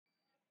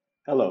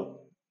Hello,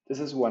 this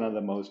is one of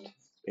the most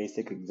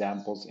basic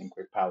examples in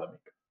Quick Pallet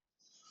Maker.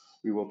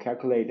 We will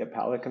calculate a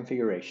pallet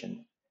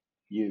configuration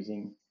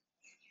using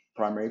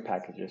primary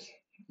packages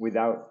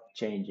without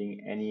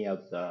changing any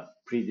of the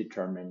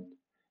predetermined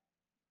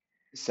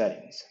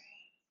settings.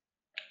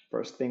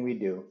 First thing we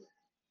do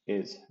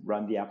is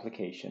run the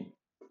application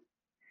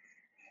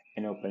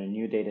and open a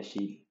new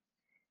datasheet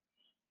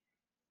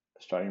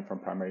starting from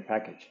primary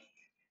package.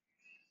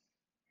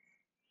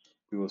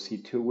 We will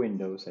see two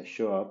windows that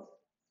show up.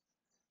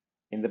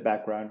 In the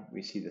background,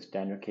 we see the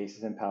standard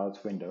cases and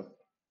pallets window,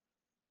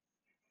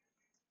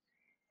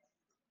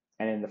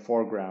 and in the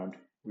foreground,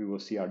 we will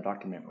see our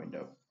document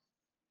window.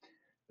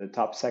 The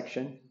top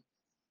section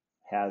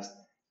has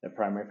the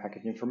primary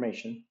package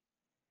information.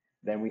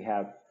 Then we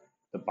have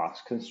the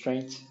box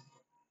constraints,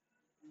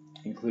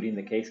 including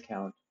the case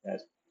count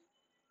that's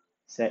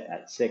set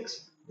at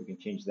 6. We can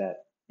change that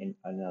in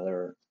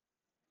another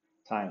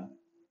time.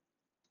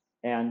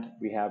 And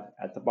we have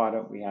at the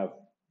bottom, we have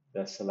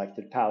the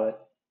selected pallet,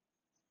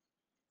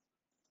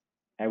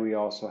 and we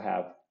also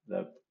have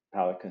the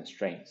pallet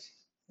constraints,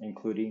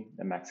 including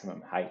the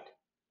maximum height.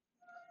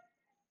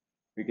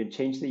 We can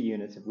change the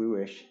units if we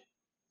wish,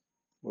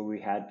 what we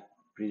had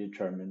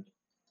predetermined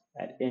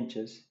at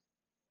inches.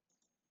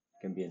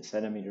 It can be in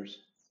centimeters,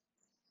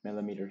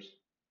 millimeters,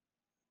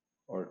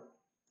 or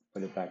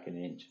put it back in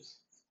inches.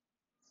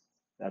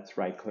 That's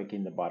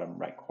right-clicking the bottom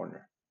right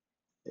corner.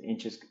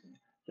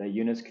 The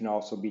units can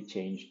also be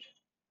changed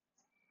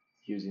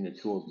using the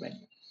tools menu.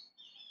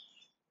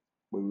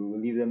 We will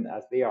leave them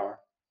as they are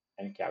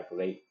and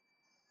calculate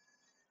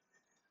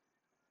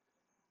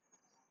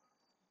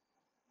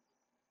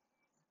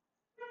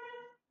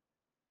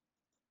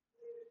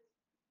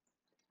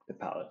the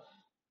pallet.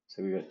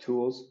 So we go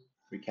tools,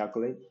 we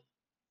calculate,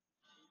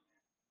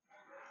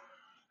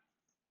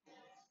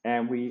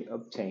 and we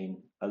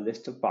obtain a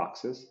list of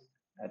boxes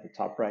at the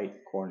top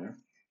right corner.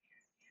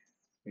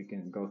 We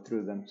can go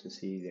through them to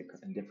see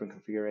the different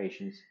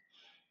configurations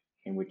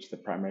in which the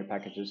primary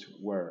packages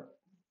were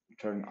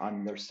turned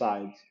on their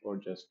sides or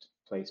just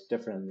placed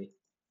differently.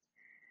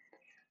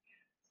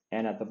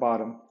 And at the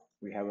bottom,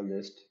 we have a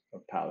list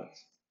of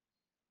pallets.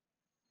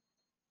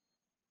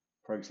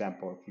 For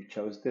example, if we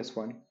chose this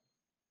one,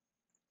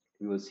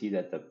 we will see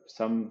that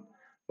some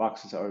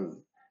boxes are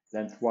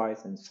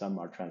lengthwise and some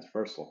are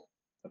transversal.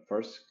 The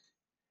first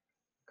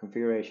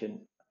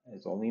configuration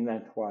is only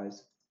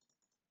lengthwise,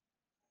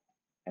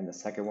 and the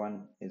second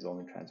one is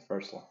only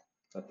transversal.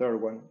 The third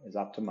one is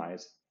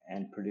optimized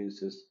and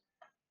produces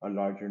a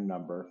larger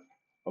number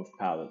of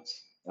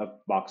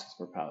boxes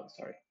per pallet,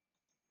 sorry.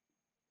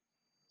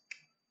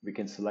 We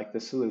can select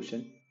the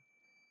solution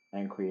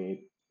and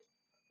create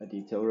a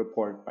detailed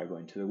report by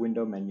going to the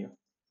window menu,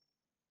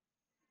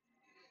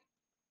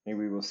 and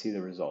we will see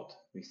the result.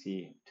 We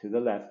see to the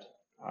left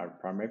our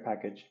primary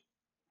package,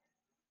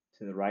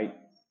 to the right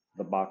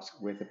the box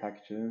with the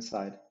packages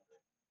inside,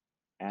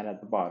 and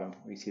at the bottom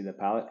we see the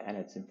pallet and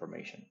its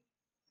information.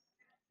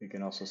 We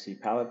can also see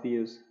pallet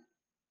views,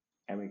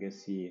 and we can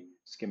see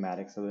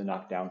schematics of the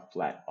knockdown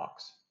flat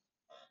box.